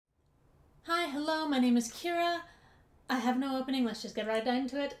hello, my name is Kira. I have no opening, let's just get right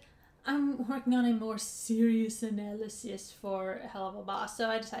into it. I'm working on a more serious analysis for Helluva Boss, so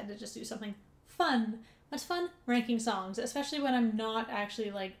I decided to just do something fun. What's fun? Ranking songs, especially when I'm not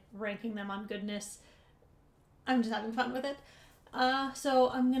actually like ranking them on goodness. I'm just having fun with it. So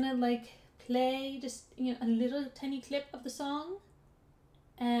I'm gonna like play just a little tiny clip of the song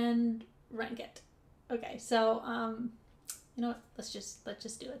and rank it. Okay, so you know what? Let's just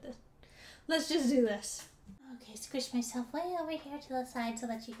do it. Let's just do this. Okay, squish myself way over here to the side so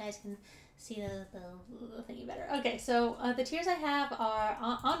that you guys can see the thingy better. Okay, so the tiers I have are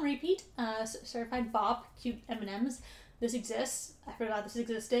on repeat, certified bop, cute M&Ms. This exists. I forgot this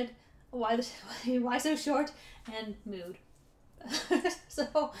existed. Why so short? And mood.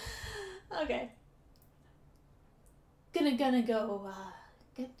 So, okay. Gonna go.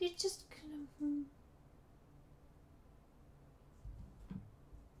 Just gonna.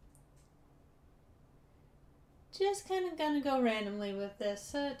 Just kind of gonna go randomly with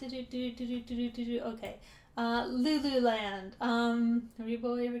this. Okay. Lululand. Every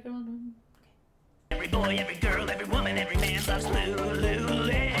boy, every girl. Okay. Every boy, every girl, every woman, every man loves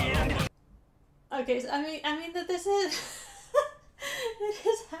Lululand. Okay, so I mean that this is it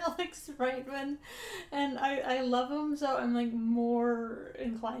is Alex Reitman, and I love him, so I'm like more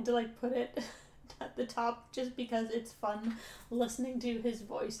inclined to like put it at the top just because it's fun listening to his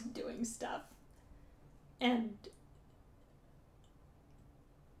voice doing stuff. And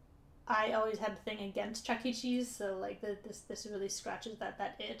I always had a thing against Chuck E. Cheese, so like this really scratches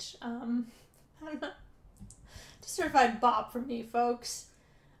that itch. I don't know. Just certified bop for me, folks.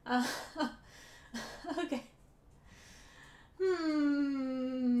 Okay.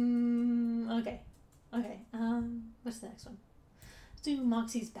 Okay. What's the next one? Let's do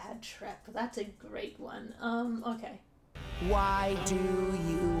Moxie's Bad Trip. That's a great one. Okay. Why do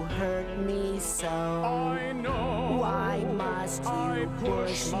you hurt me so? I know. Why must you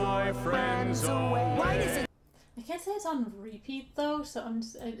push my friends away? Why does it? I can't say it's on repeat though, so I'm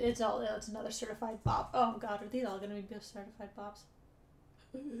just, it's another certified bop. Oh god, are these all gonna be certified bops?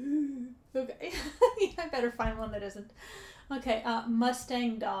 Okay. I better find one that isn't. Okay,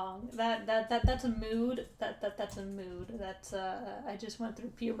 Mustang Dong. That's a mood. That's a mood. That's I just went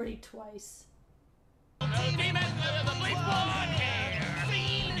through puberty twice.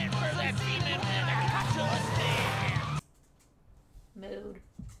 Mood.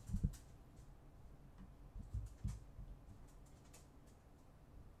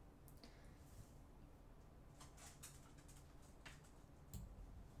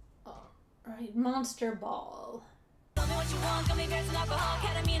 Alright, Monster Ball. Tell me what you want, gummy bears and alcohol,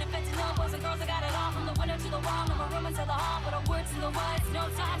 ketamine and fentanyl, boys and girls, I got it all, from the window to the wall, no more room until the hall, but our words in the woods, no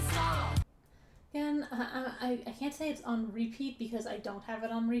time to stop. Again, I can't say it's on repeat because I don't have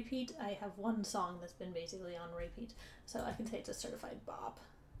it on repeat. I have one song that's been basically on repeat, so I can say it's a certified bop.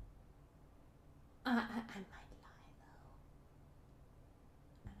 I might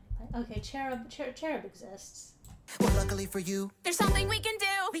lie though. Okay, Cherub exists. Well, luckily for you, There's something we can do.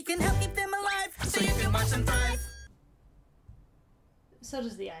 we can help keep them alive, so you can watch them thrive. So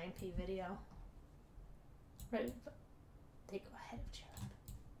does the IMP video. Right, they go ahead of Cherub.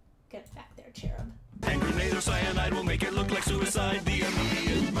 Get back there, Cherub. And grenade or cyanide will make it look like suicide. The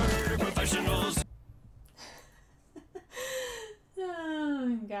immediate murder professionals.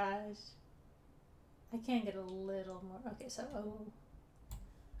 Oh gosh. I can't get a little more. Okay, so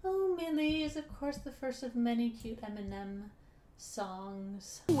Oh Millie is of course the first of many cute Eminem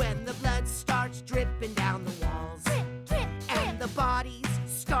songs. When the blood starts dripping down the walls, and the bodies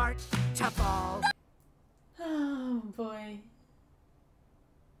start to fall. Oh boy.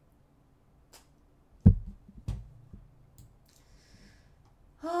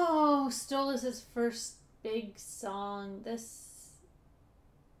 Oh, Stolas' first big song. The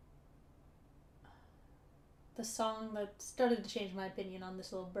song that started to change my opinion on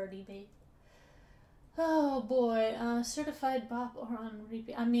this little birdie babe. Oh boy, certified bop or on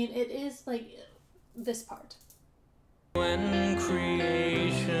repeat. I mean, it is like this part. When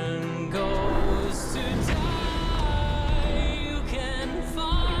creation goes to die, you can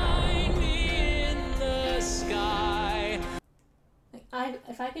find me in the sky. Like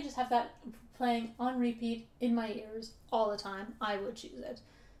if I could just have that playing on repeat in my ears all the time, I would choose it.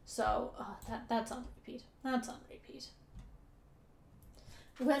 So that's on repeat. That's on repeat.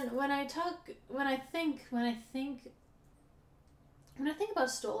 When I think about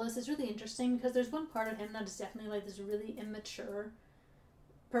Stolas, it's really interesting because there's one part of him that is definitely like this really immature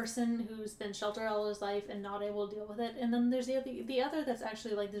person who's been sheltered all his life and not able to deal with it, and then there's the other that's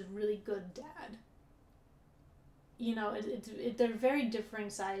actually like this really good dad. you know, they're very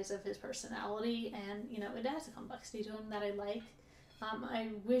differing sides of his personality, and, you know, it has a complexity to him that I like. I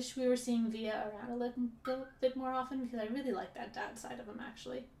wish we were seeing Via around a little bit more often, because I really like that dad side of him,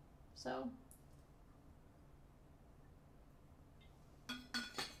 actually. So...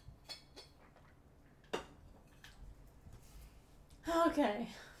 okay.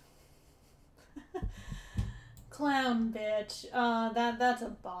 Clown bitch. That's a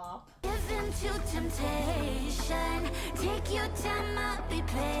bop. Give into temptation. Take your time, I'll be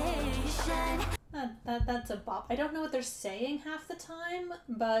patient. That's a bop. I don't know what they're saying half the time,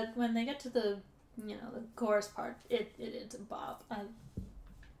 but when they get to the, you know, the chorus part, it's a bop.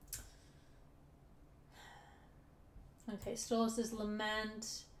 Okay, Stolas'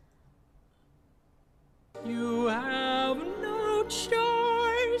 Lament. You have no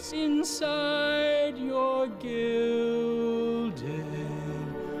choice inside your gilded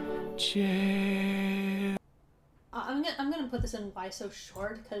chair. I'm gonna put this in Why So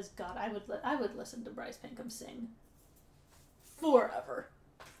Short, because God, I would listen to Bryce Pinkham sing forever.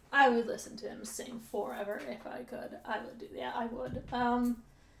 I would listen to him sing forever if I could. I would do, yeah, I would.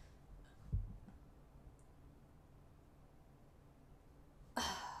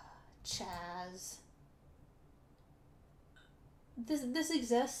 Chaz. This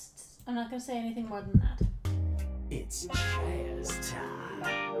exists. I'm not gonna say anything more than that. It's Chaz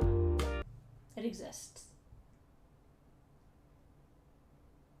time. It exists.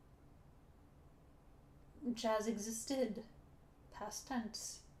 Chaz existed. Past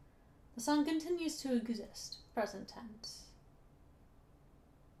tense. The song continues to exist. Present tense.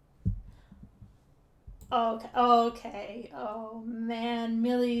 Okay. Oh man,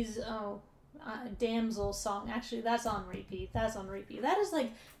 Millie's Damsel song. Actually, that's on repeat. That is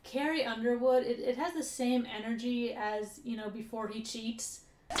like Carrie Underwood. It has the same energy as, you know, Before He Cheats.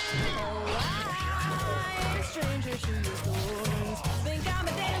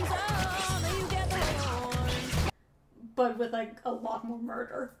 But with like a lot more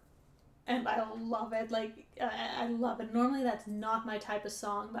murder. And I love it. Like, I love it. Normally that's not my type of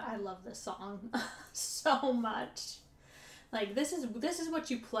song, but I love this song so much. Like, this is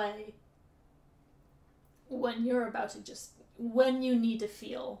what you play when you're about to when you need to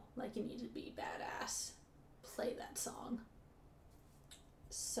feel like you need to be badass. Play that song.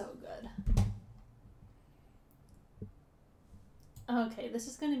 So good. Okay, this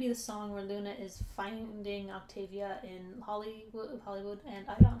is going to be the song where Luna is finding Octavia in Hollywood, and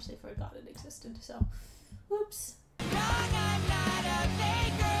I honestly forgot it existed, so whoops.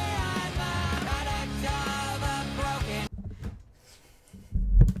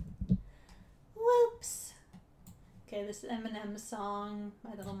 Whoops. Okay, this is Eminem's song,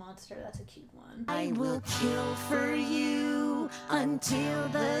 My Little Monster. That's a cute one. I will kill for you until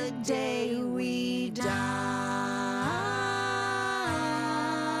the day we die.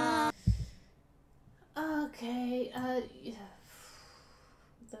 Okay,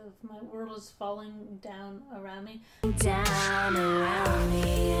 my world is falling down around me. Down around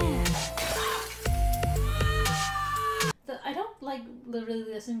me. I don't like literally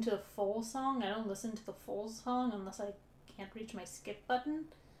listen to a full song. I don't listen to the full song unless I can't reach my skip button.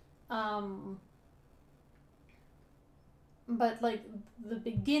 But like the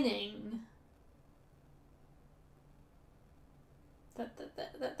beginning,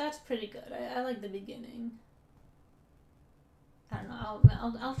 that's pretty good. I like the beginning. I don't know.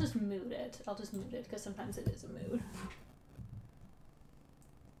 I'll just mood it. I'll just mood it because sometimes it is a mood.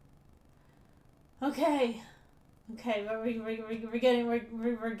 Okay, but we're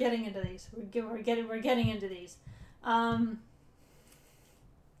getting into these. We're getting into these.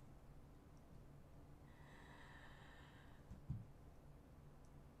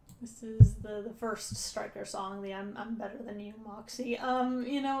 This is the first Striker song, the I'm Better Than You, Moxie.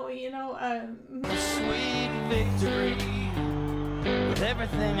 Sweet victory with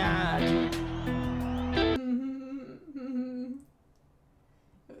everything I do.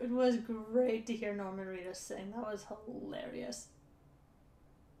 It was great to hear Norman Reedus sing. That was hilarious.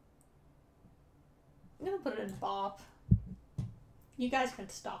 I'm gonna put it in bop. You guys can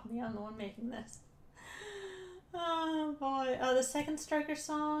stop me. I'm the one making this. Oh boy. The second Striker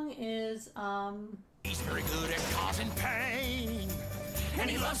song is He's very good at causing pain, and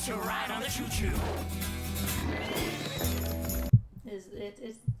he loves to ride on the choo-choo.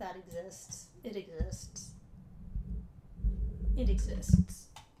 That exists. It exists. It exists.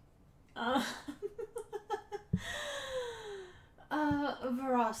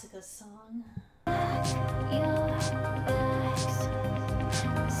 Verosica's song.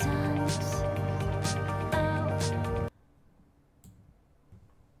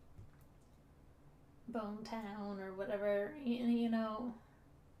 own town or whatever, you know,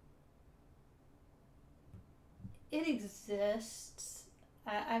 it exists.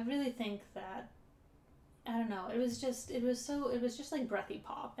 I really think that, I don't know, it was just like breathy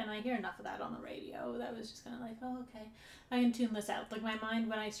pop, and I hear enough of that on the radio that was just kind of like, oh, okay, I can tune this out. Like, my mind,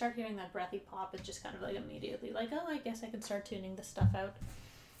 when I start hearing that breathy pop, it's just kind of like immediately like, oh, I guess I can start tuning this stuff out.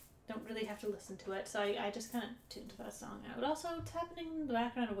 Don't really have to listen to it, so I just kind of tuned that song out. Also, it's happening in the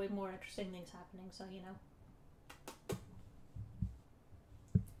background, way more interesting things happening, so, you know.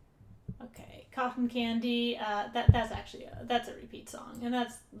 Okay, Cotton Candy, that's actually that's a repeat song, and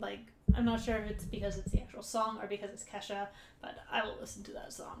that's, like, I'm not sure if it's because it's the actual song or because it's Kesha, but I will listen to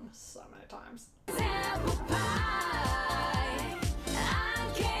that song so many times. Apple pie,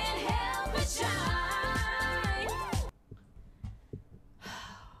 I can't help but shine.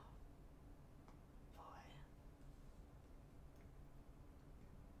 Boy.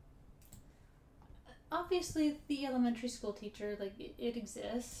 Obviously, the elementary school teacher, like, it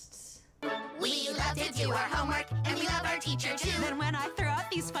exists. We love to do our homework, and we love our teacher too. Then when I throw out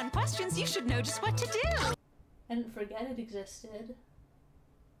these fun questions, you should know just what to do. I didn't forget it existed.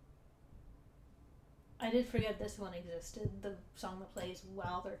 I did forget this one existed, the song that plays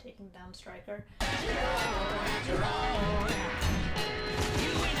while they're taking down Stryker. Oh,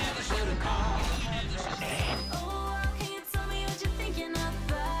 can you tell me what you're thinking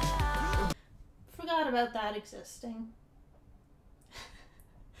about? Forgot about that existing.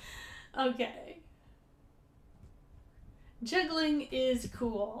 Okay. Juggling is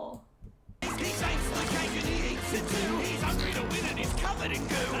cool.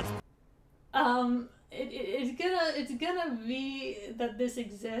 It's gonna be that this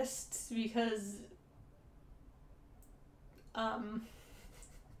exists because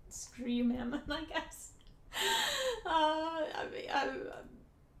Scream him, I guess.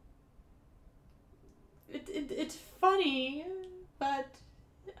 It's funny, but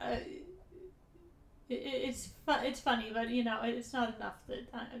it's funny, but you know, it's not enough that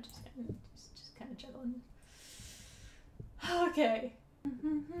I'm just kind of juggling. Okay.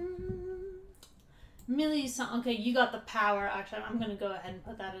 Millie's song. Okay, You Got the Power. Actually, I'm gonna go ahead and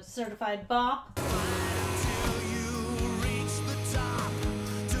put that as certified bop.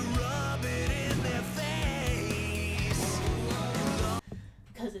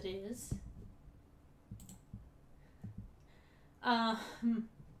 Because it is.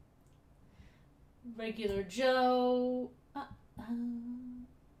 Regular Joe. I'm I'm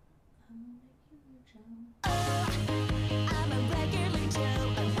a regular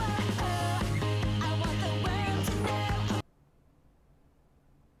Joe. I want the world to know.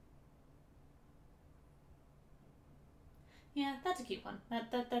 Yeah, that's a cute one.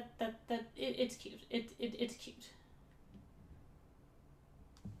 It's cute. It's cute.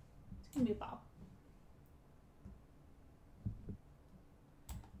 It's gonna be a bop.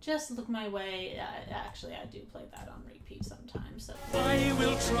 Just Look My Way. Actually, I do play that on repeat sometimes. So I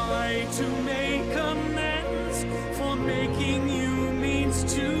will try to make amends for making you means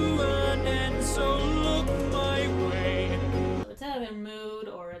to an end. So look my way. it's either mood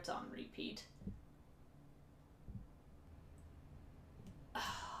or it's on repeat.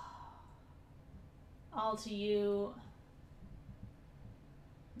 All to You.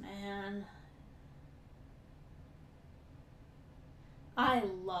 Man. I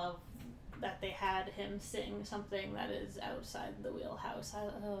love that they had him sing something that is outside the wheelhouse.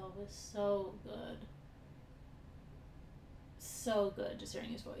 It was so good. So good just hearing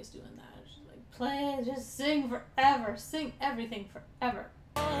his voice doing that. Just like, play it, just sing forever. Sing everything forever.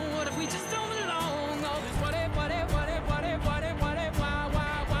 Oh, what if we just don't belong? All this what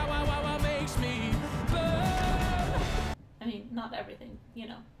makes me burn. I mean, not everything, you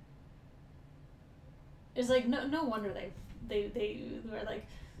know. It's like, no wonder they were like,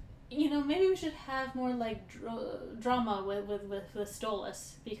 you know, maybe we should have more like drama with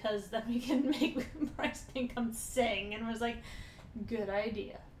Stolas, because then we can make Bryce Pinkham sing. And was like, good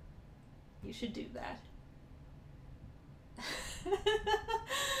idea. You should do that.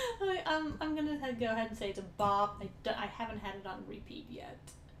 I'm gonna go ahead and say it's a bop. I haven't had it on repeat yet.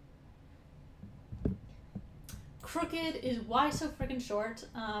 Crooked is Why So Freaking Short.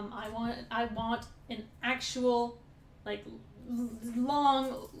 I want an actual, like,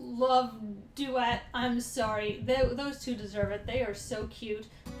 long love duet. I'm sorry. Those two deserve it. They are so cute.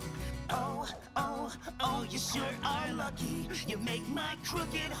 Oh, oh, oh, you sure are lucky. You make my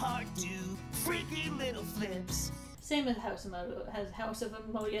crooked heart do freaky little flips. Same as House of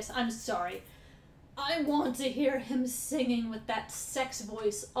Emodius. I'm sorry. I want to hear him singing with that sex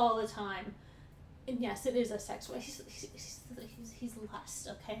voice all the time. And yes, it is a sex voice. He's lust,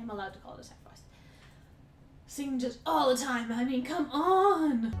 okay? I'm allowed to call it a sex voice. singing just all the time. I mean, come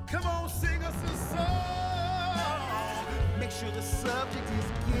on. Come on, sing us a song. Make sure the subject is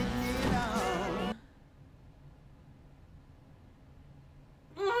getting it on.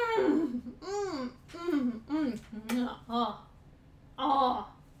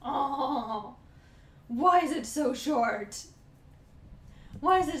 Oh. Why is it so short?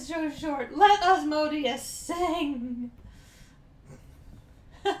 Why is it so short? Let Asmodeus sing.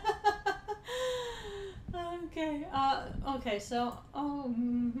 Okay, so,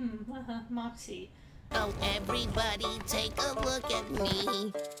 Moxie. Oh, everybody take a look at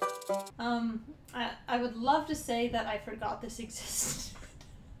me. I would love to say that I forgot this existed.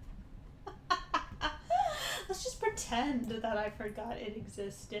 Let's just pretend that I forgot it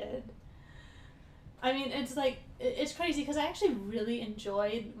existed. I mean, it's like, it's crazy because I actually really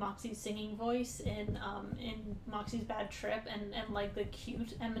enjoyed Moxie's singing voice in Moxie's Bad Trip and like the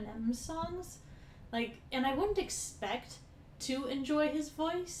cute Eminem songs. Like, and I wouldn't expect to enjoy his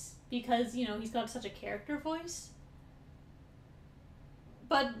voice because, you know, he's got such a character voice.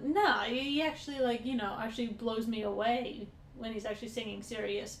 But no, he actually, like, you know, actually blows me away when he's actually singing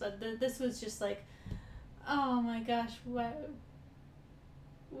serious. But this was just like, oh my gosh, what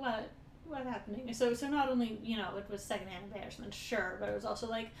happening? So not only, you know, it was secondhand embarrassment, sure, but it was also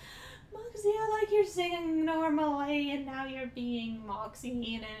like, Moxie, I like you're singing normally, and now you're being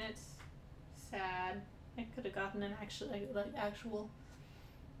Moxie, and it's sad. I could have gotten an actual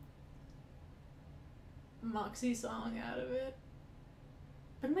Moxie song out of it.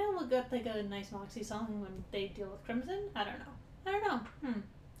 But maybe we'll get like a nice Moxie song when they deal with Crimson. I don't know.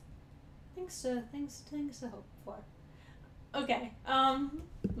 Things to hope for. Okay.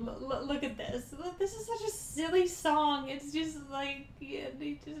 Look at this. This is such a silly song. It's just like, yeah,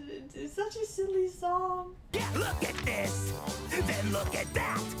 it's such a silly song. Yeah, look at this. Then look at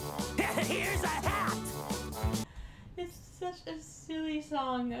that. Here's a hat. It's such a silly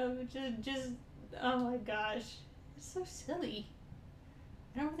song of just oh my gosh. It's so silly.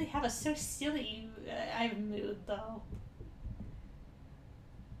 I don't really have a so silly mood though.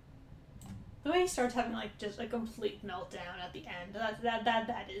 The way he starts having like just a complete meltdown at the end,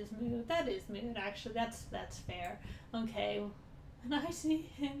 that is mood. That is mood. Actually, that's fair. Okay, and I see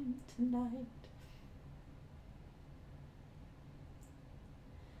him tonight.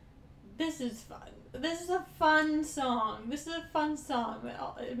 This is fun. This is a fun song. This is a fun song.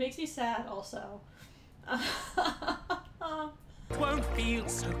 It makes me sad also. Won't feel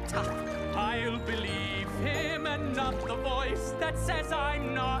so tough. I'll believe him and not the voice that says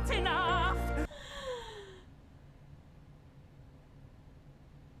I'm not enough.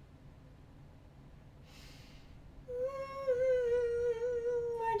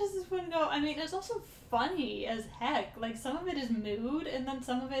 Where does this one go? I mean, it's also funny as heck. Like, some of it is mood, and then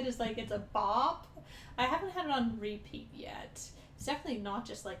some of it is like it's a bop. I haven't had it on repeat yet. It's definitely not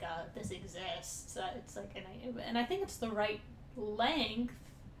just like a this exists. It's like and I think it's the right length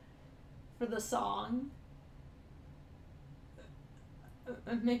for the song.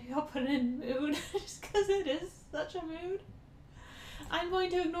 Maybe I'll put it in mood just because it is such a mood. I'm going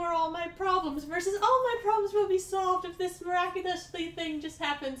to ignore all my problems versus all my problems will be solved if this miraculously thing just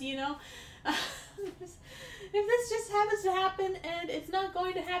happens, you know? If this just happens to happen and it's not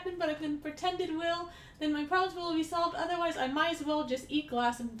going to happen but I can pretend it will, then my problems will be solved. Otherwise, I might as well just eat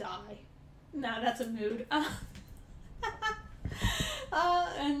glass and die. No, that's a mood.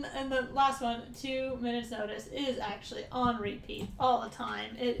 And the last one, 2 minutes notice, is actually on repeat all the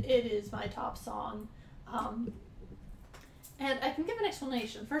time. It is my top song. And I can give an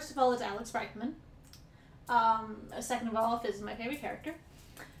explanation. First of all, it's Alex Brightman. Second of all, Fizz is my favorite character.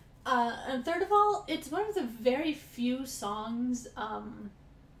 And third of all, it's one of the very few songs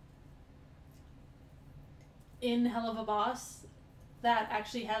in Helluva Boss that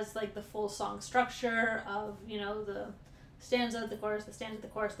actually has like the full song structure of, you know, the stanza, the chorus, the stanza, the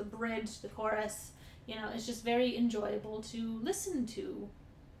chorus, the bridge, the chorus. You know, it's just very enjoyable to listen to.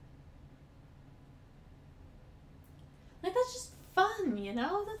 Like, that's just fun, you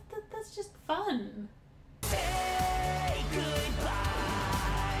know? That's just fun. Say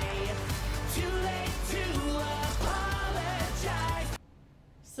goodbye. Too late to apologize.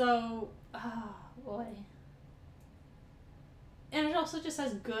 So, oh boy. And it also just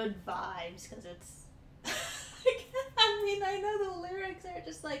has good vibes, because it's... I mean, I know the lyrics are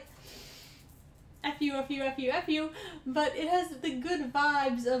just like, F you, F you, F you, F you, but it has the good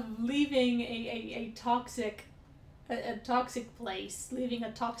vibes of leaving a toxic place, leaving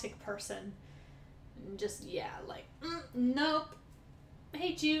a toxic person. And just, yeah, like, nope,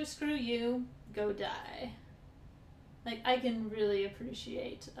 hate you, screw you, go die. Like, I can really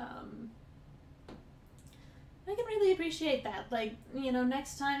appreciate I can really appreciate that. Like, you know,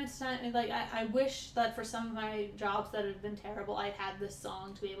 next time it's time, like, I wish that for some of my jobs that have been terrible, I had this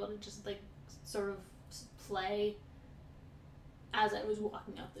song to be able to just, like, sort of play as I was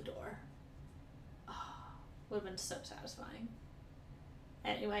walking out the door. Oh, would have been so satisfying.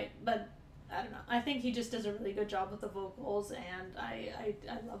 Anyway, but I don't know. I think he just does a really good job with the vocals, and I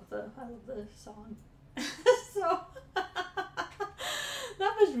love the song. So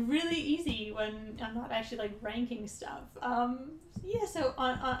that was really easy when I'm not actually like ranking stuff. Yeah. So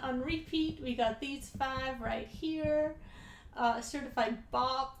on repeat, we got these 5 right here. Certified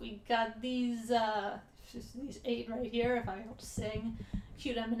Bop, we got these 8 right here. If I'm able to sing.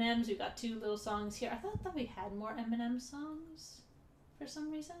 Cute M&Ms, we got 2 little songs here. I thought that we had more M&M songs for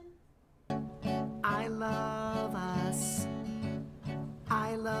some reason. I love us.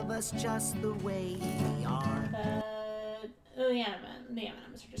 I love us just the way we are. The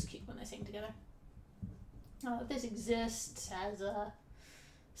M&Ms are just cute when they sing together. This Exists has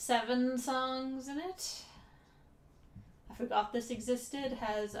 7 songs in it. I Forgot This Existed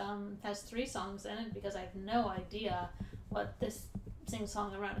has 3 songs in it because I have no idea what this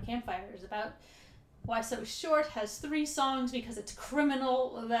sing-song around a campfire is about. Why So Short has 3 songs because it's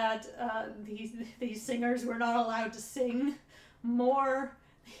criminal that these singers were not allowed to sing more.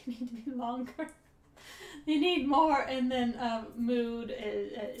 They need to be longer. They need more. And then Mood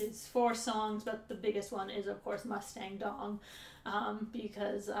is 4 songs, but the biggest one is of course Mustang Dong,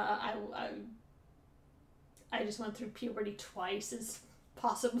 because I just went through puberty twice. Is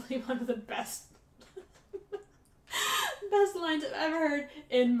possibly one of the best lines I've ever heard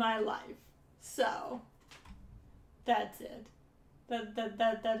in my life. So that's it.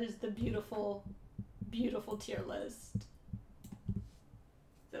 That is the beautiful, beautiful tier list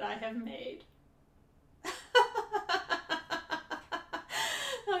that I have made.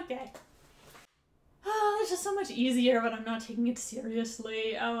 Okay. Oh, it's just so much easier when I'm not taking it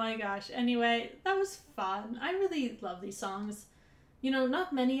seriously. Oh my gosh. Anyway, that was fun. I really love these songs. You know,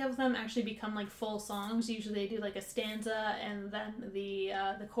 not many of them actually become like full songs. Usually they do like a stanza and then the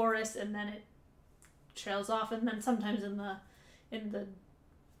chorus, and then it trails off, and then sometimes in the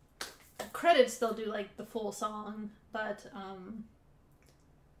credits they'll do like the full song. But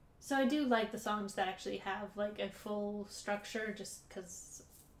so I do like the songs that actually have like a full structure, just because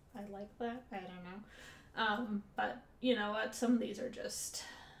I like that. I don't know. But you know what? Some of these are just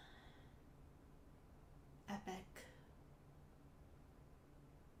epic.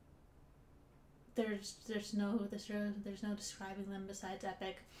 There's no describing them besides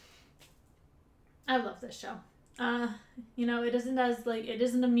epic. I love this show. You know, it isn't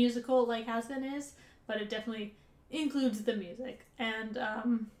a musical like Has Been is, but it definitely includes the music. And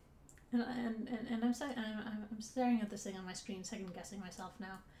I'm staring at this thing on my screen, second guessing myself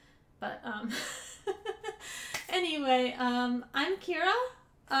now. But anyway, I'm Kira.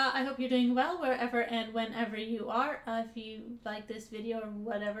 I hope you're doing well wherever and whenever you are. If you like this video or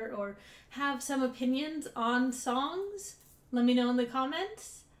whatever, or have some opinions on songs, let me know in the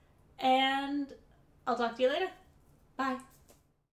comments. And I'll talk to you later. Bye.